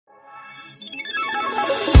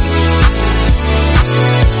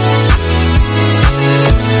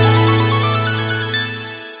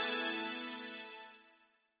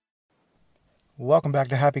welcome back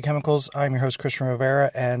to Happy Chemicals. I'm your host, Christian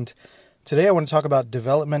Rivera, and today I want to talk about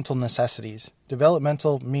developmental necessities.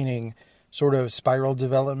 Developmental meaning sort of spiral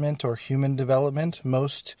development or human development.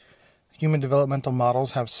 Most human developmental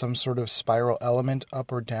models have some sort of spiral element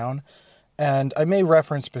up or down, and I may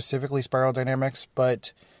reference specifically spiral dynamics,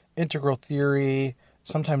 but integral theory,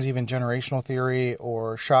 sometimes even generational theory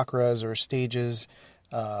or chakras or stages,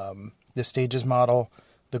 the stages model,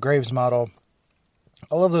 the Graves model,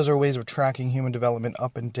 all of those are ways of tracking human development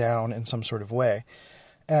up and down in some sort of way.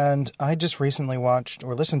 And I just recently watched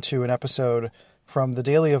or listened to an episode from The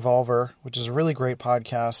Daily Evolver, which is a really great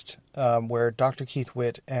podcast where Dr. Keith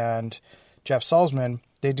Witt and Jeff Salzman,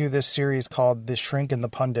 they do this series called The Shrink and the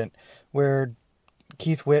Pundit, where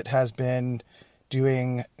Keith Witt has been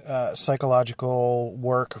doing psychological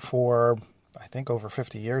work for, I think, over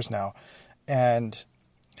 50 years now, and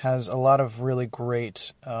has a lot of really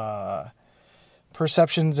great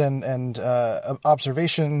perceptions and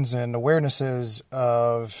observations and awarenesses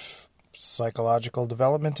of psychological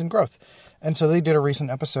development and growth. And so they did a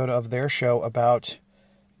recent episode of their show about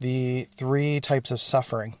the 3 types of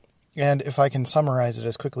suffering. And if I can summarize it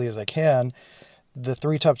as quickly as I can, the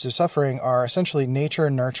 3 types of suffering are essentially nature,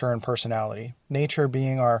 nurture, and personality. Nature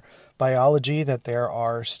being our biology, that there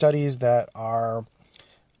are studies that are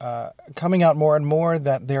coming out more and more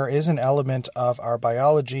that there is an element of our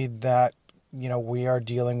biology that we are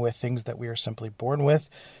dealing with things that we are simply born with,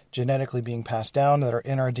 genetically being passed down, that are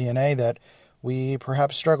in our DNA that we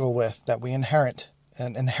perhaps struggle with, that we inherit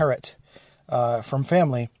from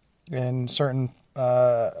family in certain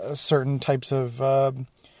types of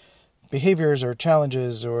behaviors or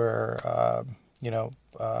challenges or I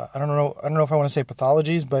don't know if I want to say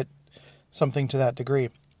pathologies, but something to that degree.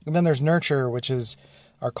 And then there's nurture, which is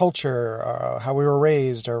our culture, how we were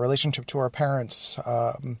raised, our relationship to our parents,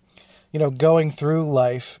 going through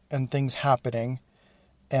life and things happening,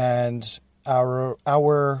 and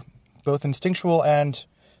our both instinctual and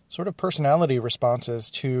sort of personality responses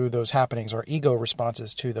to those happenings, or ego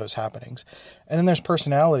responses to those happenings. And then there's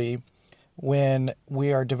personality, when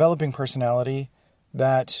we are developing personality,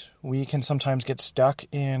 that we can sometimes get stuck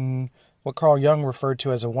in what Carl Jung referred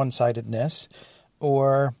to as a one-sidedness,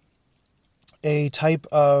 or a type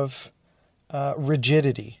of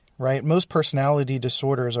rigidity. Right? Most personality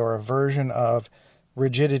disorders are a version of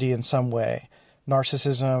rigidity in some way.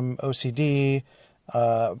 Narcissism, OCD,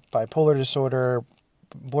 bipolar disorder,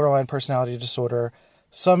 borderline personality disorder,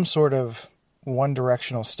 some sort of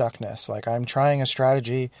one-directional stuckness. Like I'm trying a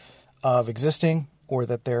strategy of existing, or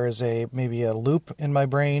that there is maybe a loop in my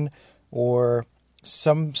brain, or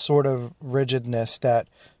some sort of rigidness that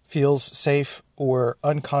feels safe, or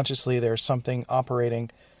unconsciously there's something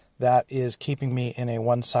operating that is keeping me in a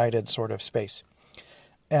one-sided sort of space.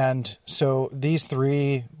 And so these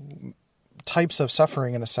 3 types of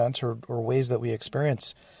suffering, in a sense, or ways that we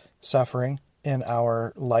experience suffering in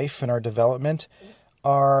our life and our development,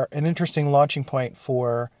 are an interesting launching point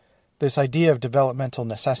for this idea of developmental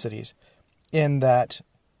necessities, in that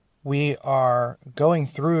we are going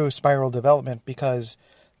through spiral development because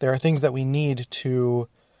there are things that we need to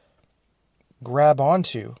grab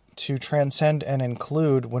onto, to transcend and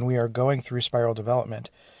include when we are going through spiral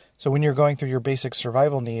development. So when you're going through your basic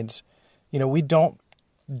survival needs, we don't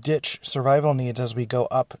ditch survival needs as we go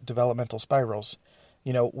up developmental spirals.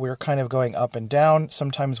 We're kind of going up and down.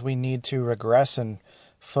 Sometimes we need to regress and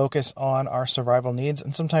focus on our survival needs,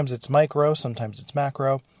 and sometimes it's micro, sometimes it's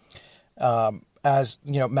macro. As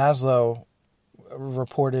Maslow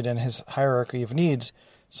reported in his hierarchy of needs,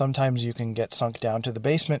 sometimes you can get sunk down to the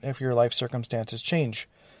basement if your life circumstances change.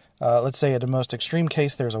 Let's say at the most extreme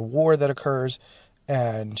case, there's a war that occurs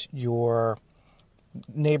and your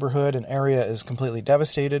neighborhood and area is completely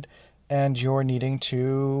devastated, and you're needing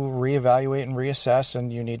to reevaluate and reassess,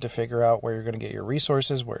 and you need to figure out where you're going to get your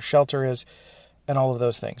resources, where shelter is, and all of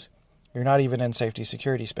those things. You're not even in safety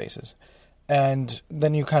security spaces. And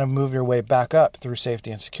then you kind of move your way back up through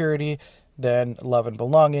safety and security, then love and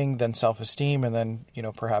belonging, then self-esteem, and then,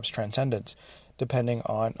 perhaps transcendence, depending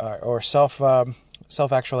on, or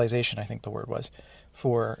self-actualization, I think the word was,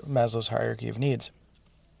 for Maslow's hierarchy of needs.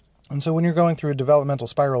 And so when you're going through a developmental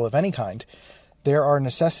spiral of any kind, there are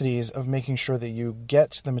necessities of making sure that you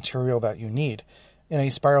get the material that you need. In a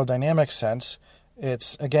spiral dynamic sense,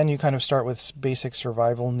 it's, again, you kind of start with basic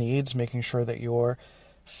survival needs, making sure that you're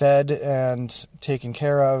fed and taken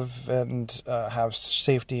care of and have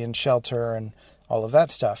safety and shelter and all of that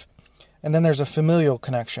stuff. And then there's a familial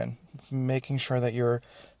connection, making sure that you're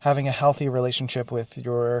having a healthy relationship with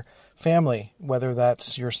your family, whether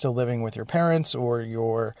that's you're still living with your parents or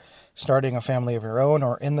you're starting a family of your own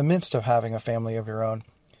or in the midst of having a family of your own.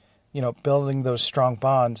 building those strong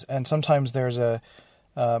bonds. And sometimes there's a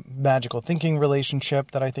magical thinking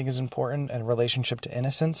relationship that I think is important, and relationship to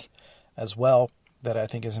innocence as well that I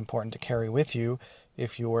think is important to carry with you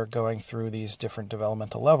if you are going through these different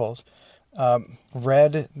developmental levels.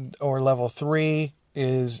 Red or level 3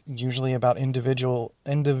 is usually about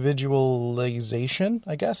individualization,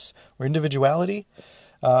 I guess, or individuality,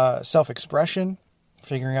 self-expression,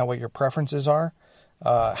 figuring out what your preferences are.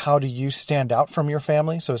 How do you stand out from your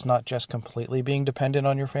family? So it's not just completely being dependent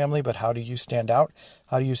on your family, but how do you stand out?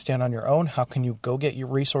 How do you stand on your own? How can you go get your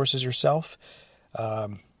resources yourself?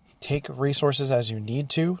 Take resources as you need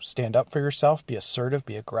to, stand up for yourself, be assertive,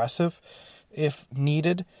 be aggressive if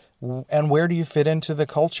needed. And where do you fit into the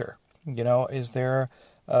culture? Is there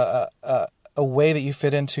a way that you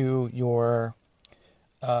fit into your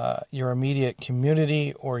immediate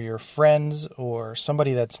community or your friends or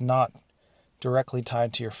somebody that's not directly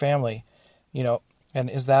tied to your family, and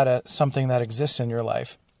is that something that exists in your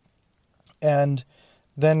life? And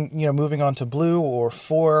then, moving on to blue or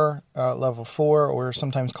 4, level 4, or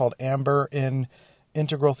sometimes called amber in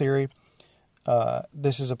integral theory.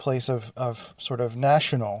 This is a place of sort of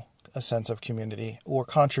national, a sense of community or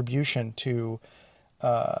contribution to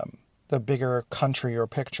the bigger country or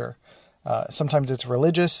picture. Sometimes it's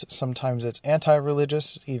religious, sometimes it's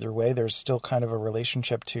anti-religious. Either way, there's still kind of a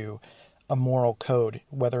relationship to a moral code,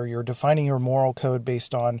 whether you're defining your moral code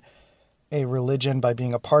based on a religion by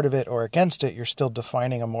being a part of it or against it, you're still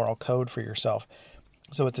defining a moral code for yourself.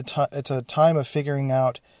 So it's a time of figuring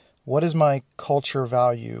out, what is my culture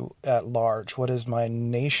value at large? What is my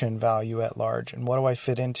nation value at large? And what do I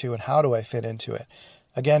fit into and how do I fit into it?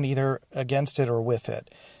 Again, either against it or with it.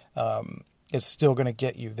 It's still going to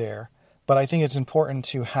get you there. But I think it's important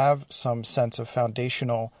to have some sense of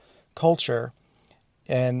foundational culture.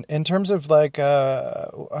 And in terms of I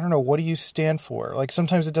don't know, what do you stand for? Like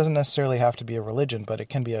sometimes it doesn't necessarily have to be a religion, but it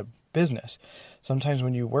can be a business. Sometimes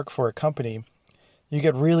when you work for a company, you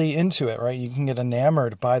get really into it, right? You can get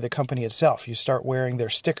enamored by the company itself. You start wearing their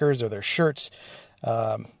stickers or their shirts.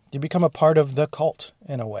 You become a part of the cult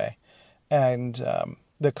in a way. And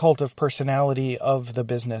the cult of personality of the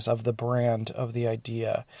business, of the brand, of the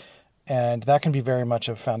idea. And that can be very much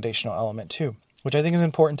a foundational element too, which I think is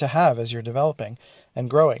important to have as you're developing and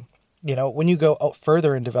growing. When you go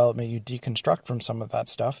further in development, you deconstruct from some of that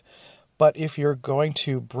stuff. But if you're going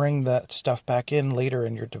to bring that stuff back in later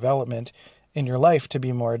in your development, in your life to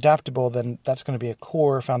be more adaptable, then that's going to be a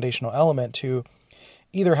core foundational element to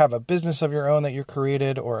either have a business of your own that you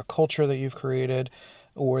created or a culture that you've created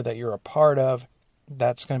or that you're a part of.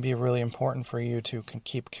 That's going to be really important for you to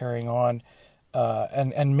keep carrying on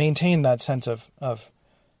and maintain that sense of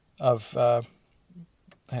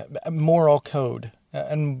moral code.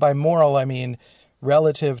 And by moral, I mean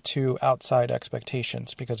relative to outside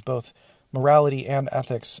expectations, because both morality and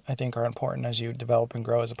ethics, I think, are important as you develop and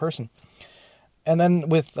grow as a person. And then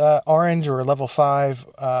with orange or level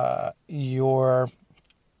 5, you're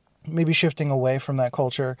maybe shifting away from that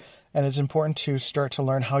culture. And it's important to start to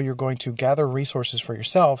learn how you're going to gather resources for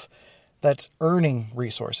yourself that's earning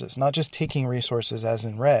resources, not just taking resources as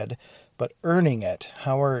in red, but earning it.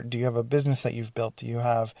 Do you have a business that you've built? Do you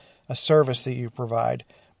have a service that you provide?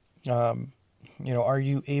 Are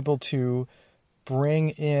you able to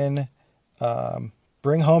bring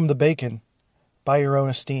home the bacon by your own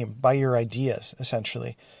esteem, by your ideas,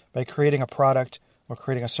 essentially, by creating a product or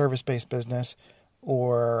creating a service-based business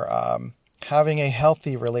or having a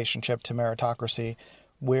healthy relationship to meritocracy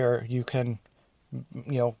where you can,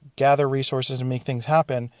 gather resources and make things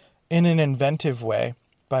happen in an inventive way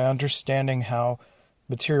by understanding how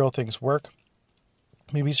material things work,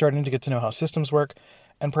 maybe starting to get to know how systems work,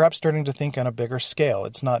 and perhaps starting to think on a bigger scale.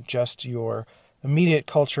 It's not just your immediate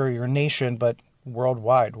culture, your nation, but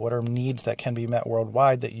worldwide. What are needs that can be met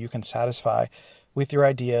worldwide that you can satisfy with your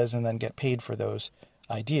ideas and then get paid for those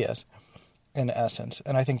ideas, in essence?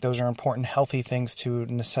 And I think those are important, healthy things to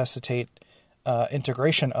necessitate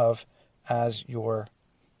integration of as you're,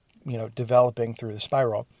 developing through the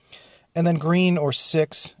spiral. And then green or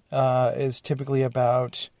 6 is typically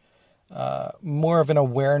about more of an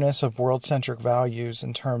awareness of world-centric values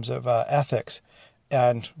in terms of ethics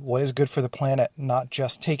and what is good for the planet, not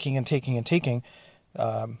just taking and taking and taking.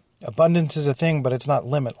 Abundance is a thing, but it's not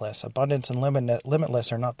limitless. Abundance and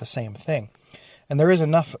limitless are not the same thing. And there is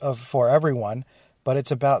enough for everyone, but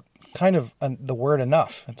it's about kind of the word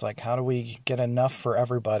enough. It's like, how do we get enough for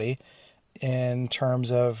everybody in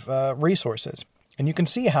terms of resources? And you can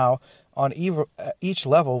see how on each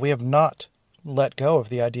level we have not let go of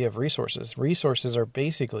the idea of resources. Resources are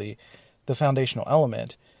basically the foundational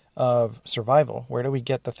element of survival? Where do we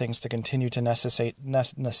get the things to continue to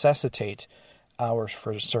necessitate our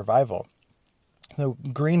for survival? So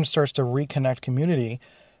green starts to reconnect community,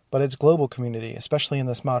 but it's global community, especially in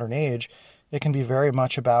this modern age. It can be very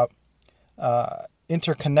much about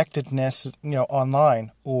interconnectedness,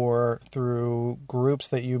 online or through groups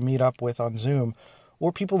that you meet up with on Zoom,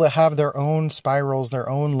 or people that have their own spirals, their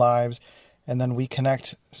own lives, and then we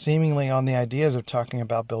connect seemingly on the ideas of talking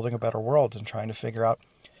about building a better world and trying to figure out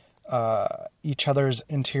each other's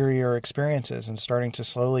interior experiences and starting to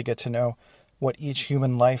slowly get to know what each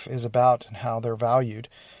human life is about and how they're valued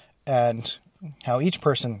and how each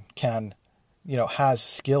person can, has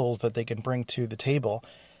skills that they can bring to the table.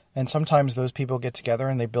 And sometimes those people get together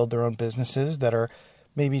and they build their own businesses that are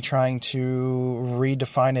maybe trying to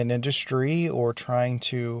redefine an industry or trying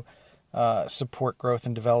to support growth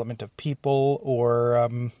and development of people, or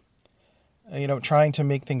trying to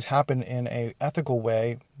make things happen in a ethical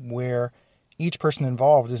way where each person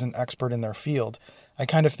involved is an expert in their field. I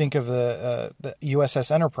kind of think of the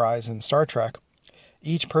USS Enterprise in Star Trek.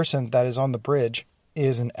 Each person that is on the bridge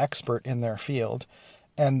is an expert in their field,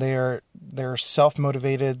 and they're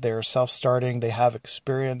self-motivated, they're self-starting, they have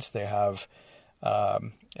experience, they have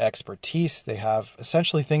expertise, they have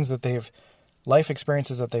essentially things that life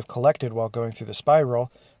experiences that they've collected while going through the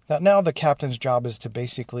spiral, that now the captain's job is to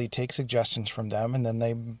basically take suggestions from them, and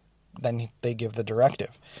then they give the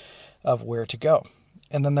directive of where to go.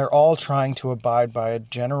 And then they're all trying to abide by a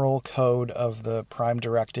general code of the prime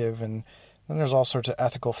directive, and then there's all sorts of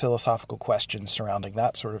ethical, philosophical questions surrounding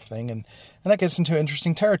that sort of thing. And that gets into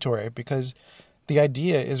interesting territory, because the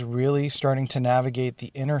idea is really starting to navigate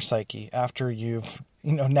the inner psyche. After you've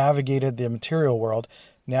navigated the material world,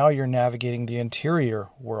 now you're navigating the interior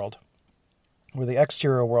world, or the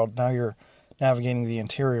exterior world. Now you're navigating the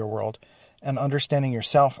interior world and understanding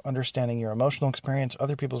yourself, understanding your emotional experience,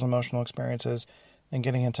 other people's emotional experiences, and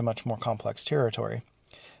getting into much more complex territory.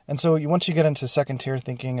 And so once you get into second tier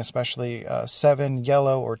thinking, especially 7,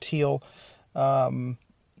 yellow or teal, and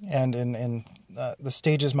in the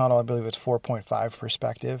stages model, I believe it's 4.5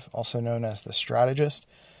 perspective, also known as the strategist.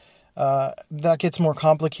 That gets more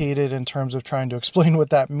complicated in terms of trying to explain what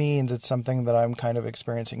that means. It's something that I'm kind of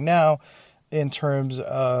experiencing now in terms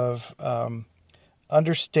of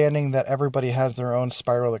understanding that everybody has their own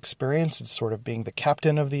spiral experience. It's sort of being the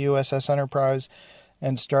captain of the USS Enterprise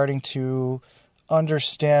and starting to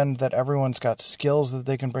understand that everyone's got skills that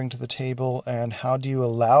they can bring to the table, and how do you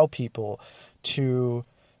allow people to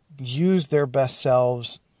use their best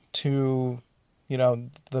selves to,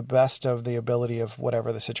 the best of the ability of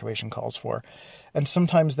whatever the situation calls for. And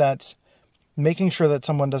sometimes that's making sure that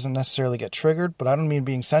someone doesn't necessarily get triggered, but I don't mean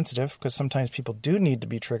being sensitive, because sometimes people do need to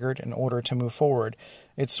be triggered in order to move forward.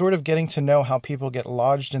 It's sort of getting to know how people get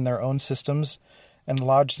lodged in their own systems and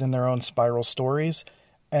lodged in their own spiral stories,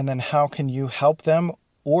 and then how can you help them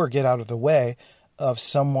or get out of the way of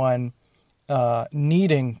someone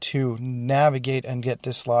needing to navigate and get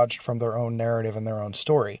dislodged from their own narrative and their own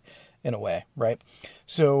story in a way, right?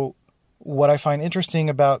 So what I find interesting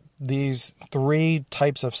about these 3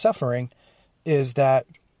 types of suffering is that,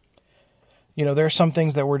 there are some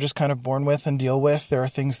things that we're just kind of born with and deal with. There are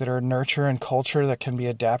things that are nurture and culture that can be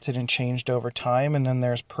adapted and changed over time. And then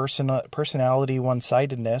there's personality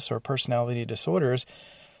one-sidedness or personality disorders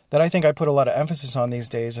that I think I put a lot of emphasis on these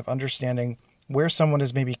days, of understanding where someone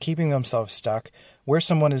is maybe keeping themselves stuck, where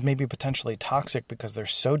someone is maybe potentially toxic because they're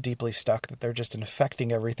so deeply stuck that they're just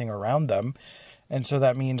infecting everything around them. And so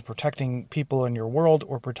that means protecting people in your world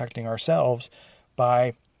or protecting ourselves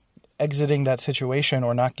by exiting that situation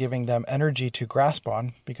or not giving them energy to grasp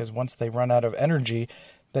on, because once they run out of energy,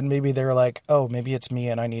 then maybe they're like, oh, maybe it's me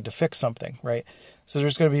and I need to fix something, right? So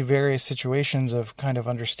there's going to be various situations of kind of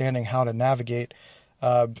understanding how to navigate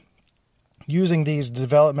using these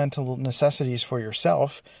developmental necessities for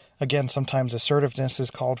yourself. Again, sometimes assertiveness is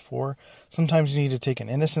called for. Sometimes you need to take an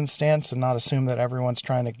innocent stance and not assume that everyone's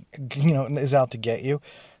trying to, is out to get you.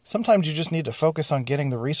 Sometimes you just need to focus on getting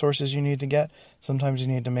the resources you need to get. Sometimes you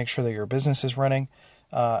need to make sure that your business is running.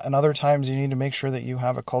 And other times you need to make sure that you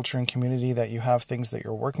have a culture and community, that you have things that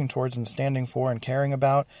you're working towards and standing for and caring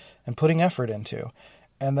about and putting effort into.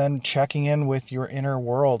 And then checking in with your inner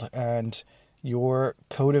world and your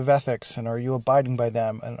code of ethics, and are you abiding by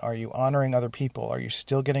them, and are you honoring other people? Are you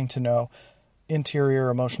still getting to know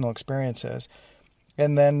interior emotional experiences?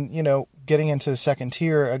 And then, getting into the second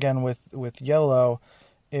tier, again, with yellow,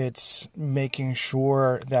 it's making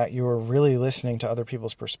sure that you're really listening to other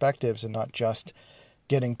people's perspectives and not just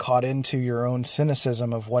getting caught into your own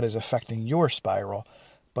cynicism of what is affecting your spiral,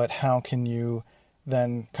 but how can you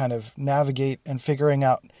then kind of navigate and figuring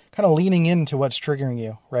out, kind of leaning into what's triggering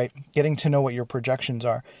you, right? Getting to know what your projections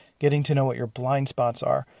are, getting to know what your blind spots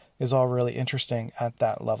are is all really interesting at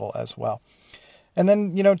that level as well. And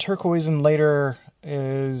then, turquoise and later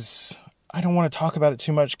is, I don't want to talk about it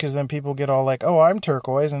too much because then people get all like, oh, I'm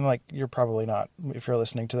turquoise. And like, you're probably not if you're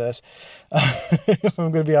listening to this. If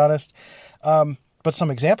I'm going to be honest. But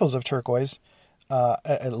some examples of turquoise,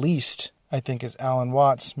 at least, I think, is Alan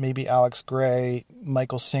Watts, maybe Alex Gray,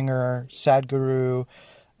 Michael Singer, Sadhguru,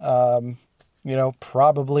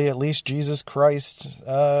 probably at least Jesus Christ,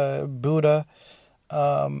 Buddha,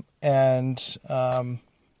 and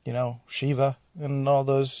Shiva and all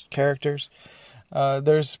those characters.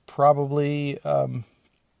 There's probably a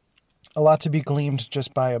lot to be gleaned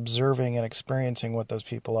just by observing and experiencing what those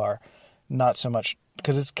people are. Not so much,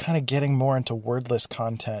 because it's kind of getting more into wordless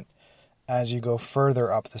content as you go further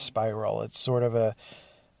up the spiral. It's sort of a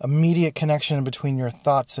immediate connection between your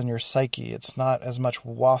thoughts and your psyche. It's not as much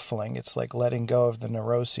waffling. It's like letting go of the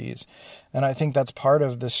neuroses. And I think that's part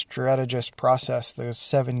of the strategist process, the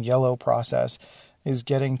 7 yellow process, is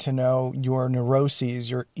getting to know your neuroses,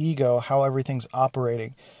 your ego, how everything's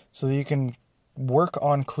operating, so that you can work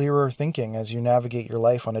on clearer thinking as you navigate your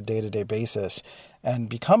life on a day-to-day basis and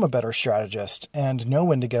become a better strategist and know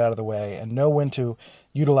when to get out of the way and know when to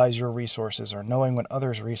utilize your resources or knowing when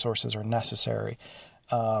others' resources are necessary.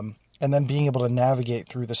 And then being able to navigate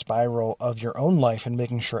through the spiral of your own life and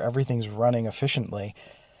making sure everything's running efficiently.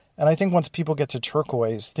 And I think once people get to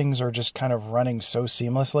turquoise, things are just kind of running so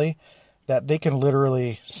seamlessly that they can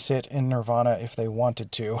literally sit in nirvana if they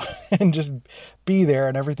wanted to and just be there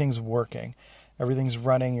and everything's working. Everything's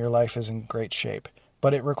running. Your life is in great shape.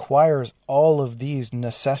 But it requires all of these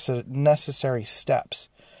necessary steps.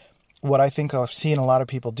 What I think I've seen a lot of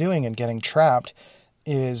people doing and getting trapped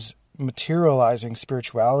is materializing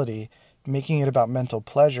spirituality, making it about mental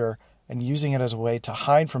pleasure, and using it as a way to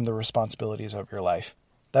hide from the responsibilities of your life.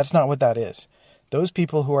 That's not what that is. Those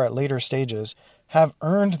people who are at later stages have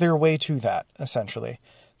earned their way to that, essentially.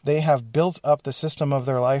 They have built up the system of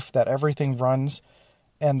their life that everything runs,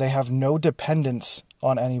 and they have no dependence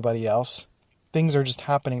on anybody else. Things are just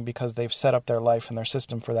happening because they've set up their life and their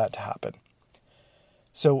system for that to happen.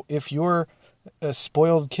 So if you're a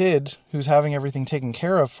spoiled kid who's having everything taken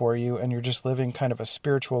care of for you and you're just living kind of a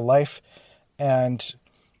spiritual life and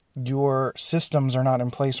your systems are not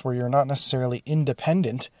in place where you're not necessarily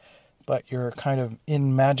independent, but you're kind of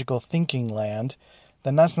in magical thinking land,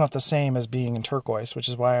 then that's not the same as being in turquoise, which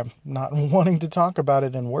is why I'm not wanting to talk about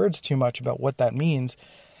it in words too much about what that means,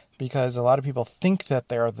 because a lot of people think that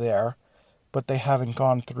they're there, but they haven't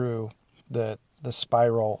gone through the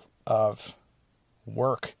spiral of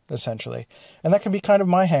work, essentially. And that can be kind of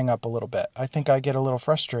my hang up a little bit. I think I get a little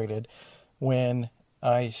frustrated when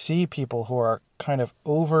I see people who are kind of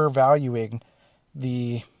overvaluing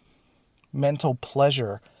the mental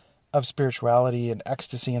pleasure of spirituality and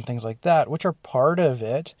ecstasy and things like that, which are part of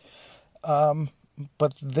it.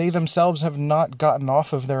 But they themselves have not gotten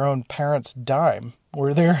off of their own parents' dime,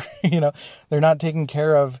 or they're not taking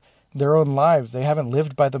care of their own lives. They haven't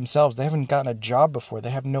lived by themselves. They haven't gotten a job before.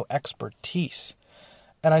 They have no expertise.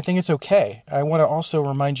 And I think it's okay. I want to also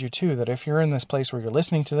remind you too, that if you're in this place where you're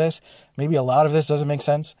listening to this, maybe a lot of this doesn't make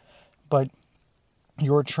sense, but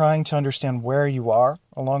you're trying to understand where you are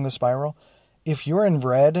along the spiral. If you're in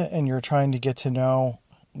red and you're trying to get to know,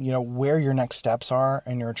 where your next steps are,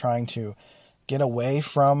 and you're trying to get away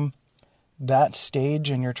from that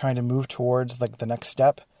stage and you're trying to move towards like the next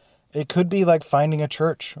step, it could be like finding a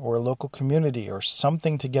church or a local community or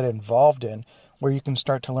something to get involved in where you can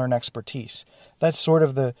start to learn expertise. That's sort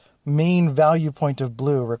of the main value point of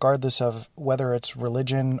blue, regardless of whether it's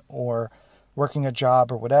religion or working a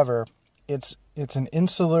job or whatever. It's an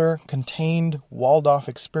insular, contained, walled-off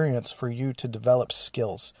experience for you to develop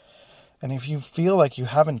skills. And if you feel like you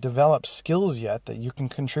haven't developed skills yet that you can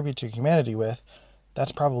contribute to humanity with,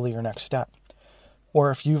 that's probably your next step. Or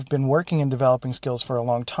if you've been working and developing skills for a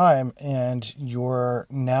long time and you're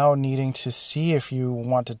now needing to see if you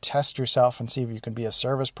want to test yourself and see if you can be a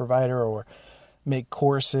service provider or make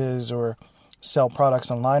courses or sell products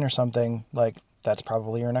online or something, like that's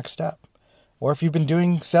probably your next step. Or if you've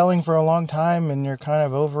been selling for a long time and you're kind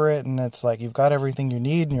of over it and it's like you've got everything you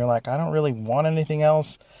need and you're like, I don't really want anything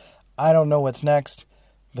else, I don't know what's next,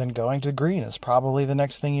 then going to green is probably the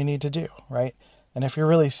next thing you need to do, right? And if you're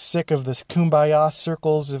really sick of this kumbaya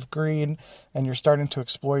circles of green and you're starting to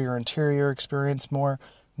explore your interior experience more,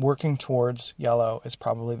 working towards yellow is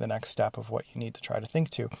probably the next step of what you need to try to think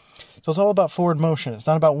to. So it's all about forward motion. It's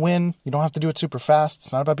not about when. You don't have to do it super fast.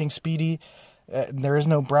 It's not about being speedy. There is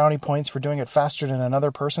no brownie points for doing it faster than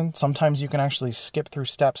another person. Sometimes you can actually skip through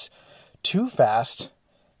steps too fast,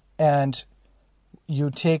 and you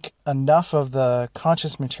take enough of the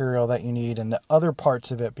conscious material that you need and the other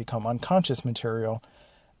parts of it become unconscious material,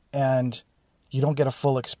 and you don't get a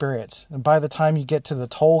full experience. And by the time you get to the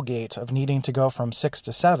toll gate of needing to go from 6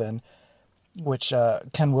 to 7, which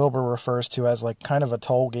Ken Wilber refers to as like kind of a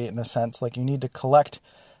toll gate in a sense, like you need to collect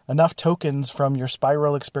enough tokens from your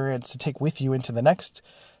spiral experience to take with you into the next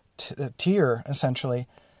tier, essentially,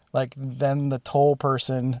 like then the toll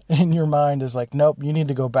person in your mind is like, nope, you need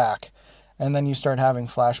to go back. And then you start having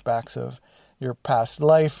flashbacks of your past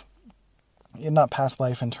life, not past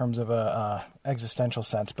life in terms of a existential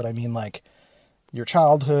sense, but I mean like your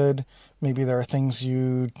childhood. Maybe there are things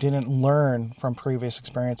you didn't learn from previous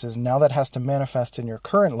experiences. Now that has to manifest in your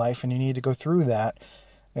current life, and you need to go through that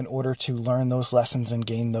in order to learn those lessons and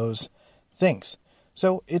gain those things.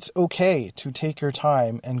 So it's okay to take your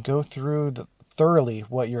time and go through thoroughly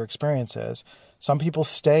what your experience is. Some people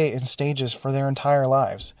stay in stages for their entire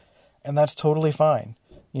lives, and that's totally fine.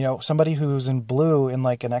 You know, somebody who's in blue in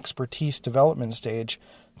like an expertise development stage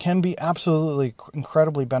can be absolutely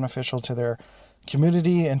incredibly beneficial to their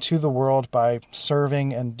community and to the world by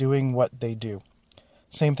serving and doing what they do.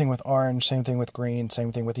 Same thing with orange, same thing with green,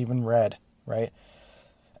 same thing with even red, right?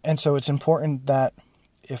 And so it's important that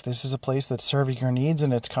if this is a place that's serving your needs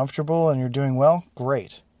and it's comfortable and you're doing well,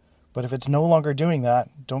 great. But if it's no longer doing that,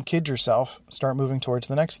 don't kid yourself. Start moving towards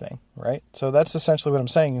the next thing, right? So that's essentially what I'm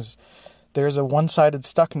saying is there's a one-sided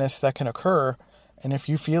stuckness that can occur. And if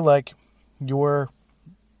you feel like you're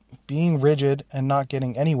being rigid and not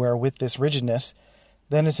getting anywhere with this rigidness,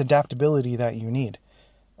 then it's adaptability that you need.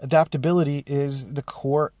 Adaptability is the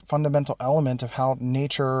core fundamental element of how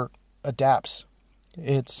nature adapts.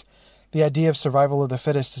 It's the idea of survival of the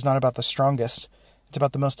fittest is not about the strongest. It's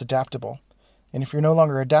about the most adaptable. And if you're no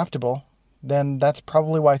longer adaptable, then that's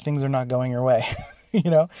probably why things are not going your way, you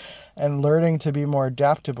know? And learning to be more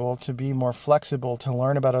adaptable, to be more flexible, to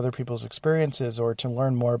learn about other people's experiences, or to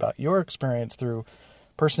learn more about your experience through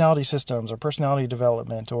personality systems or personality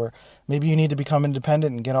development, or maybe you need to become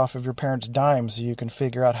independent and get off of your parents' dime so you can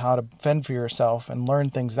figure out how to fend for yourself and learn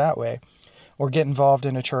things that way, or get involved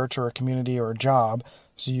in a church or a community or a job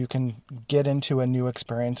so you can get into a new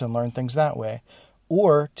experience and learn things that way.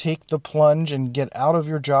 Or take the plunge and get out of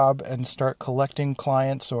your job and start collecting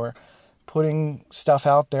clients or putting stuff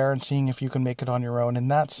out there and seeing if you can make it on your own in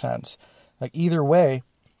that sense. Like either way,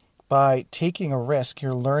 by taking a risk,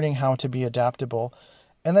 you're learning how to be adaptable.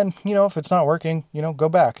 And then, you know, if it's not working, you know, go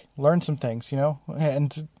back, learn some things, you know,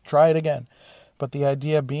 and try it again. But the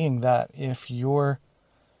idea being that if your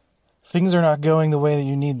things are not going the way that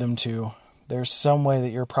you need them to, there's some way that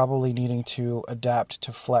you're probably needing to adapt,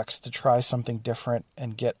 to flex, to try something different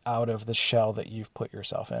and get out of the shell that you've put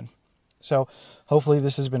yourself in. So hopefully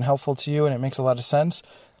this has been helpful to you and it makes a lot of sense.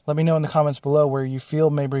 Let me know in the comments below where you feel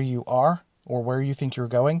maybe you are or where you think you're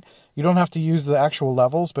going. You don't have to use the actual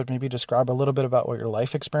levels, but maybe describe a little bit about what your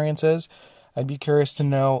life experience is. I'd be curious to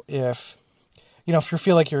know if you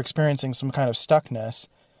feel like you're experiencing some kind of stuckness,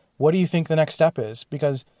 what do you think the next step is?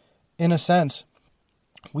 Because in a sense,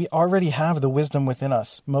 we already have the wisdom within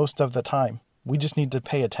us most of the time. We just need to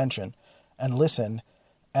pay attention and listen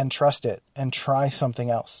and trust it and try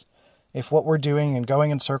something else. If what we're doing and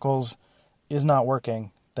going in circles is not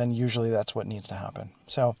working, then usually that's what needs to happen.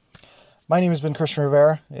 So my name has been Christian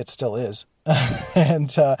Rivera. It still is.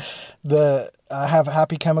 And I have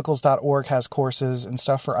happychemicals.org has courses and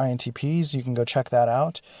stuff for INTPs. You can go check that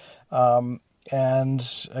out.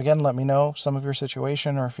 And again, let me know some of your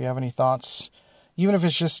situation or if you have any thoughts. Even if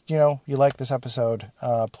it's just, you like this episode,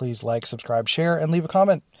 please like, subscribe, share, and leave a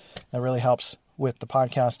comment. That really helps with the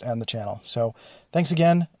podcast and the channel. So thanks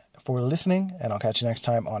again for listening, and I'll catch you next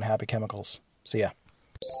time on Happy Chemicals. See ya.